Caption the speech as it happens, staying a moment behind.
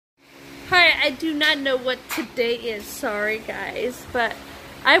I do not know what today is. Sorry, guys. But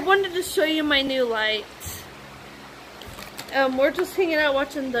I wanted to show you my new lights. We're just hanging out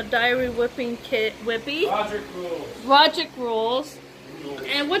watching the Diary Whipping Kit. Whippy. Logic Rules. Logic Rules.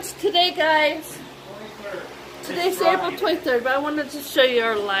 And what's today, guys? 23rd. Today's April 23rd, but I wanted to show you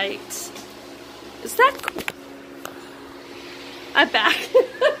our lights. Is that cool? I'm back.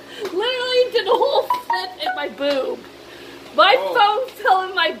 Literally did a whole flip in my boob. My phone fell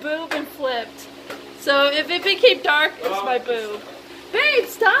in my boob and flipped. So if it became dark, it's my boob. Babe,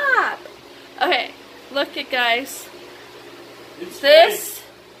 stop! Okay, look it, guys. It's This...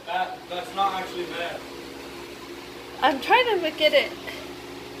 fake. That's not actually bad. I'm trying to get it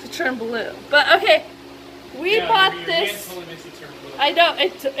to turn blue. But okay, we bought this. I know,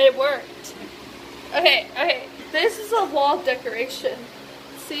 it worked. Okay, this is a wall decoration.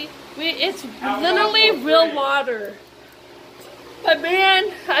 See, it's literally real water. But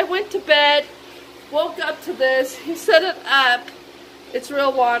man, I went to bed, woke up to this, he set it up. It's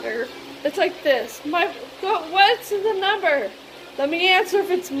real water. It's like this. What's the number? Let me answer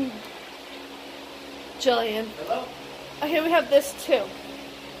if it's Jillian. Hello? Okay, we have this too.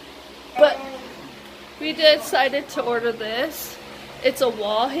 But we decided to order this. It's a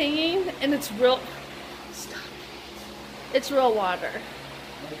wall hanging and it's real. Stop it. It's real water.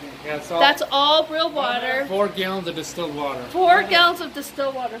 Yeah, That's all real water. 4 gallons of distilled water. 4 gallons of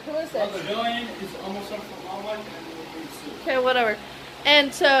distilled water. Who is Well, this? the Jillian is almost up for all my and Okay, whatever.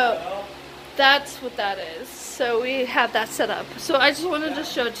 And so that's what that is. So we have that set up. So I just wanted to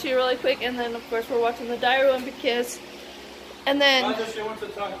show it to you really quick, and then of course we're watching the Diary One because, and then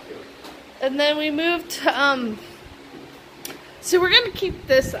we moved to so we're gonna keep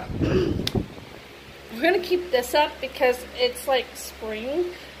this up. We're gonna keep this up because it's like spring.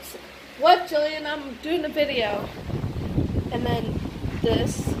 What, Jillian? I'm doing a video. And then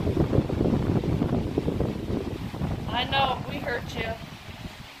this. I know, we heard you.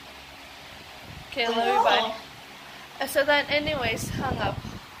 Okay, love you, bye. So then, anyways, hung up.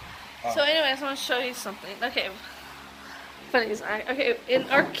 So anyways, I want to show you something. Okay. Funny as I. Okay, in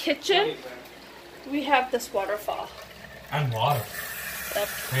our kitchen, we have this waterfall. And water. Yep.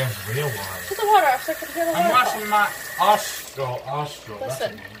 We have real water. Put the water off so I can hear the I'm waterfall. watching my Austro. That's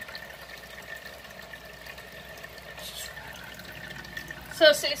Listen. the name.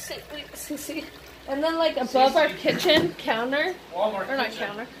 So see, and then like above our kitchen counter, Walmart or not kitchen.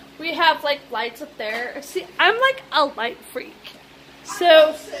 counter, we have like lights up there. See, I'm like a light freak,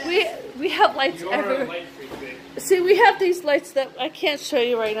 so we have lights You're a everywhere. light freak, babe. See, we have these lights that I can't show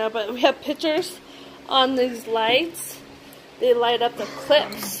you right now, but we have pictures on these lights. They light up the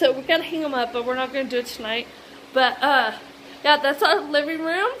clips, so we're gonna hang them up, but we're not gonna do it tonight. But yeah, that's our living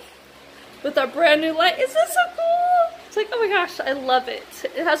room with our brand new light. Isn't that so cool? It's like, oh my gosh, I love it.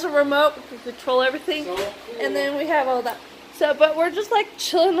 It has a remote, we can control everything, So cool. and then we have all that. So, but we're just like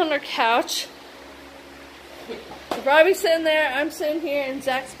chilling on our couch. Robbie's sitting there, I'm sitting here, and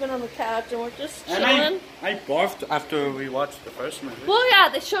Zach's been on the couch, and we're just chilling. I barfed after we watched the first movie. Well, yeah,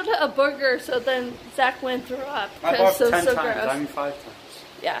 they showed a burger, so then Zach went threw up. I 'cause barfed it was 10 so times. gross. I mean 5 times.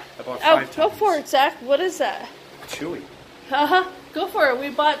 Yeah. I barfed Oh, 5 go times. for it, Zach. What is that? Chewy. Uh-huh. Go for it. We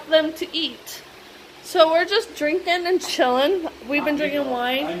bought them to eat. So we're just drinking and chilling. We've been drinking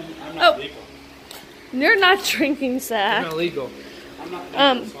wine. I'm not legal. You're not drinking, Zach. Not legal. I'm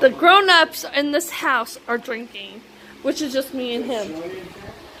not legal. The grown-ups in this house are drinking, which is just me and him.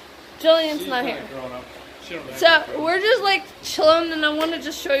 Jillian's not here. So we're just like chilling, and I want to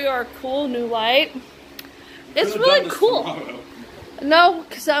just show you our cool new light. It's really cool. No,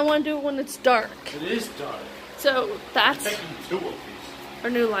 because I want to do it when it's dark. It is dark. So I'm that's taking 2 of these. our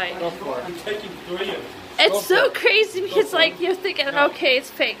new light. I'm taking 3 of these. It's so crazy because like you're thinking, okay, it's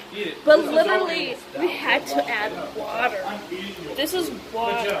fake, Eat it. but This is literally already- we had to add water. I'm eating it. This is Good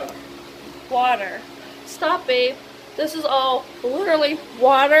water. job. Water. Stop, babe. This is all literally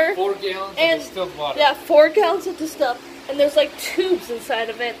water. 4 gallons And- of distilled water. Yeah, 4 gallons of this stuff, and there's like tubes inside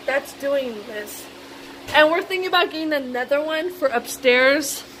of it that's doing this. And we're thinking about getting another one for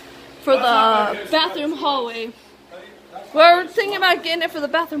upstairs for the bathroom hallway. We're thinking about getting it for the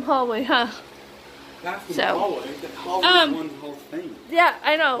bathroom hallway, huh? Bathroom So, hallway. The hallway is one whole thing. Yeah,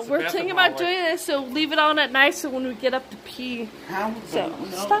 I know. It's a We're bathroom thinking about hallway. doing this, so leave it on at night so when we get up to pee. How? So,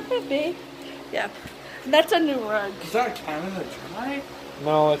 No. stop it, babe. Yeah. That's a new rug. Is that Canada Dry?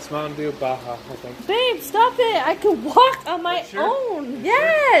 No, it's Mountain Dew Baja, I think. Babe, stop it. I can walk on my Sure? own.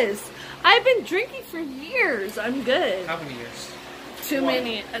 Yes. I've been drinking for years. I'm good. How many years? Too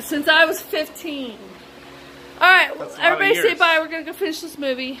many. Since I was 15. Alright, That's a lot of everybody say years. bye. We're going to go finish this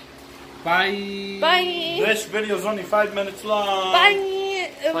movie. Bye. Bye. This video is only 5 minutes long. Bye.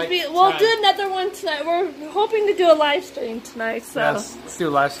 it would Like be. We'll tonight. do another one tonight. We're hoping to do a live stream tonight. So Yes, let's do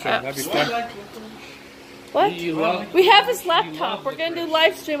a live stream. That'd be Do I fun. like licorice? what? You love- We have his you laptop. love We're gonna do licorice.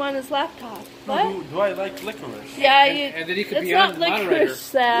 live stream on his laptop. What? Do I like licorice? Yeah, And- you. and then you could it's be not on the moderator. licorice,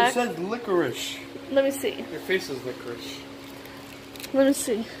 It Zach. says licorice. Let me see. Your face is licorice. Let me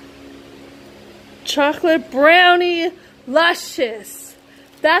see. Chocolate brownie luscious.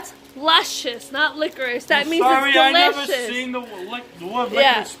 That's luscious, not licorice. That means Sorry, it's I delicious. never seen the word licorice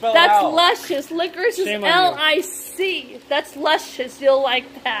Yeah, spelled that's out. luscious. Licorice is Shame on you. L-I-C. That's luscious. You'll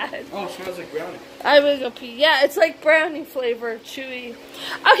like that. Oh, it smells like brownie. I will go pee. Yeah, it's like brownie flavor, chewy.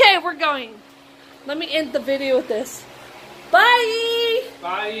 Okay, we're going. Let me end the video with this. Bye!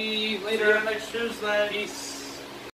 Bye. See Later. you next Tuesday. Peace.